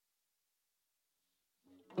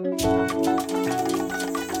شمس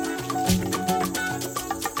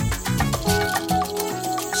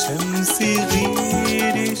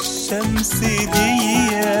غير الشمس دي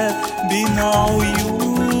بين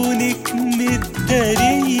عيونك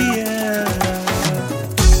متداريه.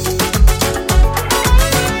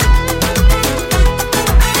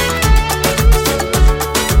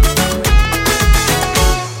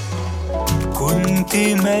 كنت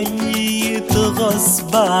ميت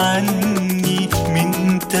غصب عني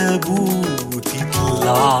من تابوتي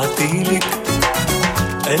طلعتلك.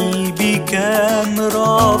 قلبي كان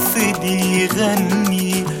رافض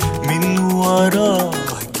يغني من وراه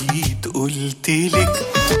جيت قولتلك.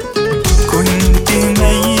 كنت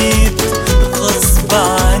ميت غصب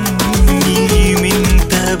عني من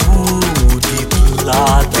تابوتي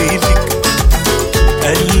طلعتلك.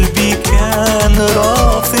 قلبي كان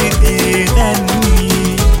رافض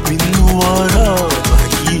يغني من وراه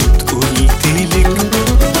جيت قولتلك.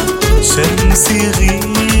 شمس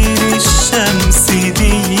غير الشمس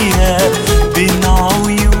دي بين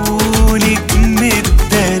عيونك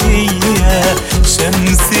متداريه.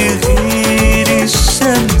 شمس غير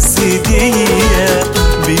الشمس دي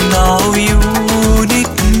بين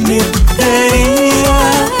عيونك متداريه.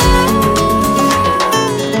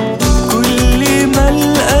 كل ما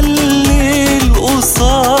ألقى الليل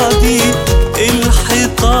قصادي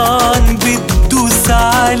الحيطان بتدوس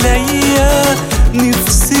عليا.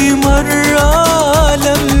 نفسي مرة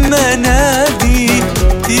لما أنادي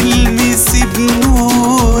تلمسي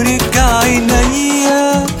بنورك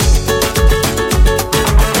عينيا.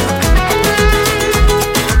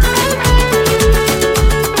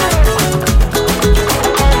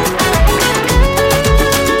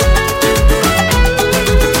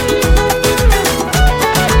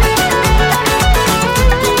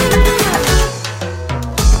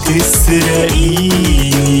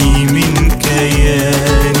 تسرقيني من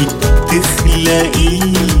كياني.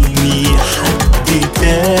 تخلقيني حد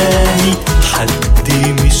تاني. حد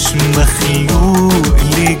مش مخلوق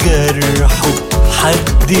لجرحه.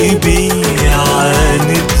 حد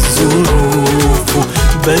بيعاند ظروفه.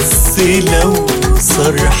 بس لو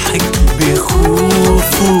صارحك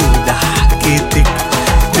بخوفه ضحكتك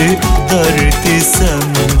تقدر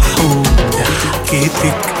تسامحه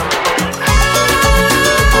ضحكتك.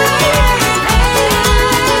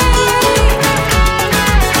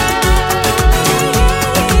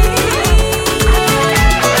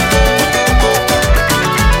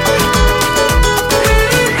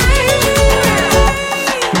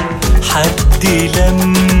 حد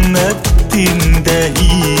لما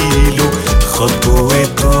بتندهيله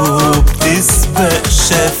خطوته بتسبق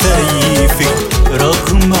شفايفك.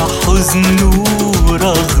 رغم حزنه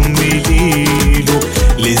رغم ليله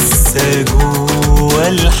لسه جوا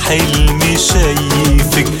الحلم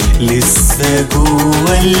شايفك. لسه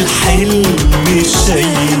جوا الحلم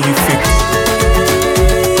شايفك.